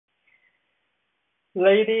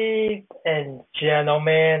Ladies and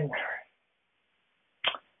gentlemen,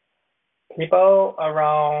 people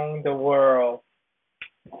around the world,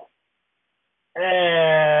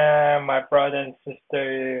 and my brother and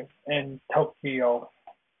sister in Tokyo,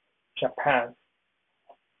 Japan,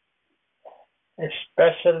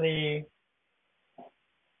 especially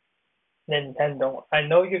Nintendo. I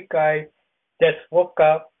know you guys just woke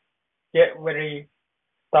up, get ready,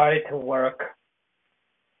 started to work,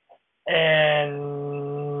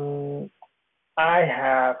 and I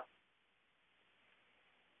have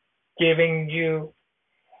given you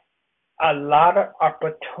a lot of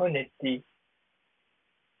opportunity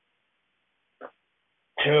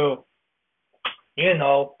to,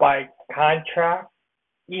 by contract,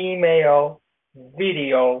 email,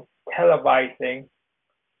 video, televising,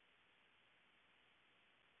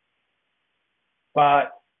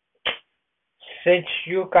 but since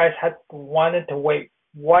you guys had wanted to wait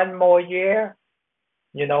one more year,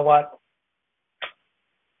 you know what?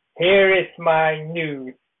 Here is my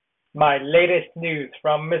news, my latest news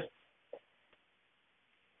from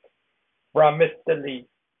Mr. Lee.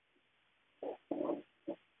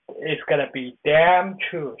 It's gonna be damn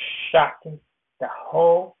true, shocking the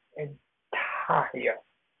whole entire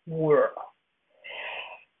world.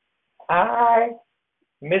 I,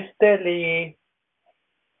 Mr. Lee,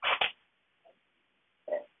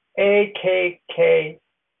 AKK,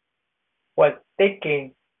 was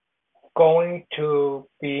thinking going to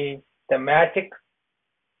be the Magic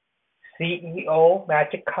CEO,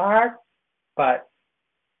 Magic Card, but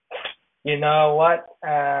you know what,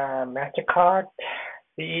 Magic Card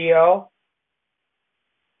CEO,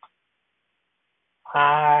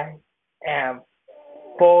 I am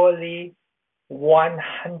fully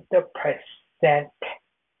 100%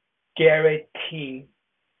 guaranteed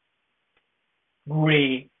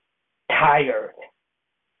retired.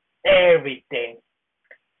 Everything.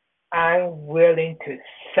 I'm willing to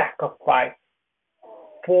sacrifice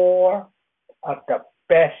four of the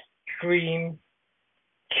best dream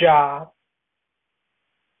jobs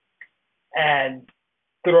and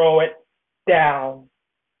throw it down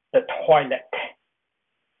the toilet.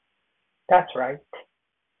 That's right.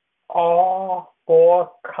 All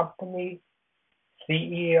four company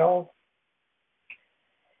CEOs,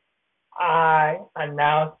 I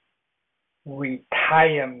announce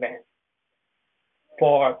retirement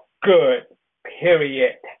for good,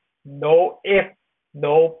 period. No if,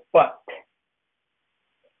 no but.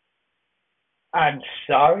 I'm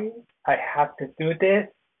sorry I have to do this,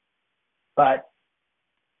 but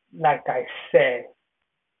like I said,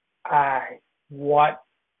 I want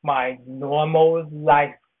my normal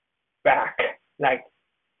life back. Like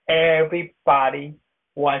everybody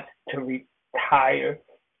wants to retire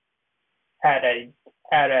at a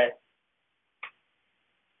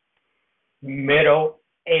middle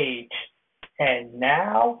age. And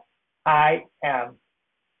now I am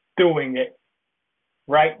doing it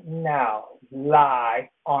right now, live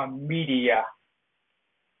on media.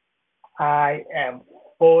 I am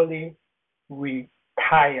fully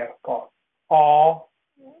retired for all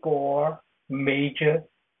four major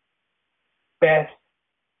best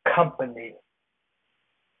companies.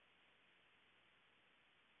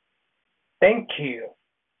 Thank you.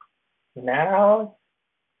 Now,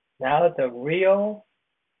 the real,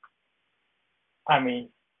 I mean,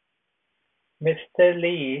 Mr.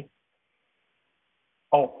 Lee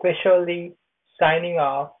officially signing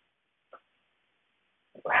off,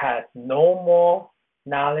 has no more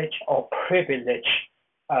knowledge or privilege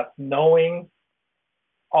of knowing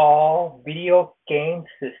all video game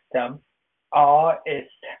system, all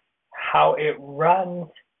its how it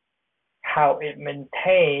runs, how it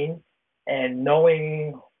maintains, and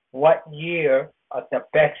knowing what year of the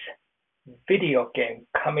best video game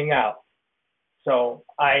coming out. So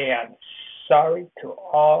I am sorry to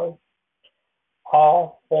all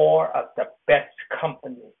four of the best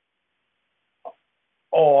companies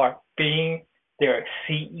or being their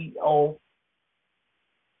CEO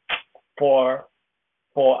for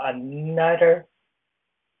another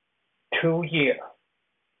 2 years.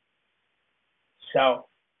 So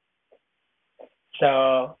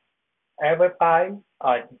everybody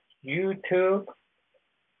on YouTube,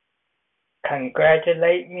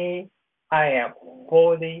 congratulate me. I am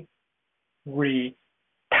fully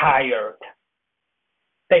retired.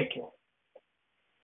 Thank you.